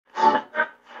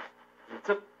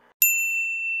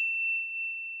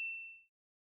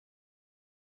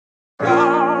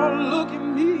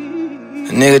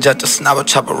Nigga just a sniper,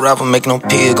 chopper, rapper, make no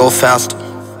pig go faster.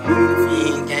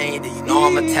 You ain't gang, then you know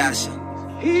I'm attached.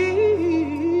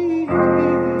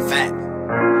 Fact.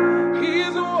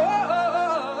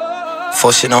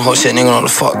 Fuck shit, no whole shit, nigga know what the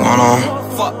fuck going on.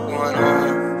 Fuck going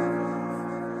on.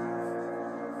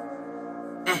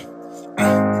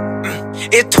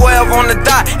 It's 12 on the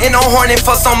dot, and I'm horny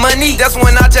for some money. That's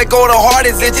when I just go the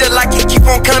hardest, it's just like it keep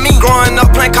on coming. Growing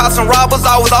up playing cops and robbers,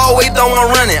 I was always the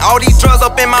one running. All these drugs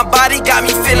up in my body got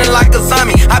me feeling like a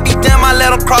zombie. I be damn, I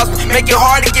let them cross me, make it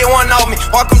hard to get one off me.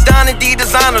 Walk them down in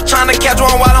D-Designer, trying to catch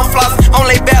one while I'm flossing. On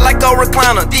lay back like a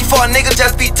recliner, D4 nigga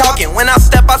just be talking. When I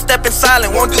step in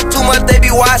silent, won't do too much, they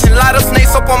be watching. Lot of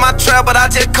snakes up on my trail, but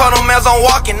I just cut them as I'm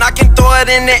walking. I can throw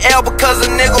it in the air because a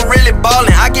nigga really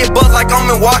ballin'. I get buzzed like I'm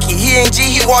Milwaukee, he ain't G,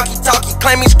 he walkie-talkie.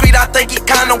 Claim me street, I think he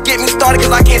kinda don't get me started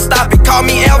cause I can't stop it. Call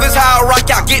me Elvis, how I rock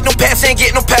out. Get no pass in,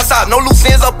 get no pass out. No loose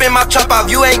ends up in my trap out.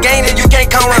 You ain't gaining, you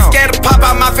can't come round. Scared to pop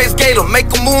out my face gator.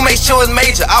 Make a move, make sure it's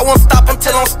major. I won't stop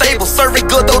until I'm stable. Serving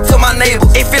good though to my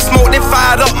neighbors. If it's smoke, then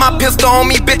fired up. My pistol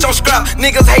on me, bitch, I'm scrap.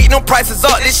 Niggas hate, no prices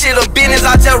up. This shit a business,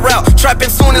 I just rap.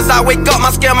 Trapping soon as I wake up.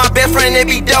 My scare, my best friend,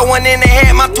 it be dealt. One in the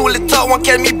head, my tool it tuck. One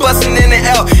catch me bustin' in the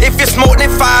L. If it's smoke,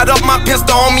 then fired up. My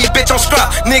pistol on me, bitch, I'm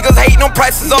scrap. Niggas hate, no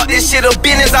prices up. This shit a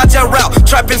business, I just rap.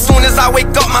 Trapping soon as I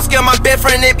wake up. My scare, my best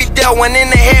friend, it be dealt. One in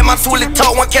the head, my tool it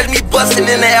tuck. One catch me bustin'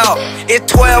 in the L. It's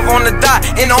 12 on the dot,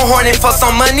 and I'm horny for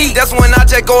some money. That's when I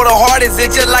just go the hardest,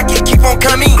 it's just like it keep on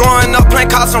coming. Growing up playing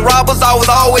cops and robbers, I was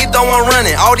always the one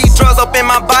running. All these drugs up in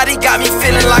my body got me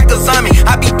feeling like a zombie.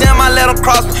 I be damn, I let them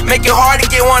cross me, make it hard to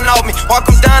get one off me. Walk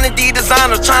them down in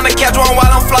D-Designer, trying to catch one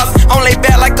while I'm flossing. On lay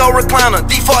back like a recliner,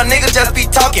 D4 nigga just be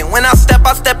talking. When I step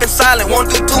in silent,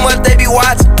 won't do too much, they be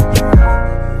watching.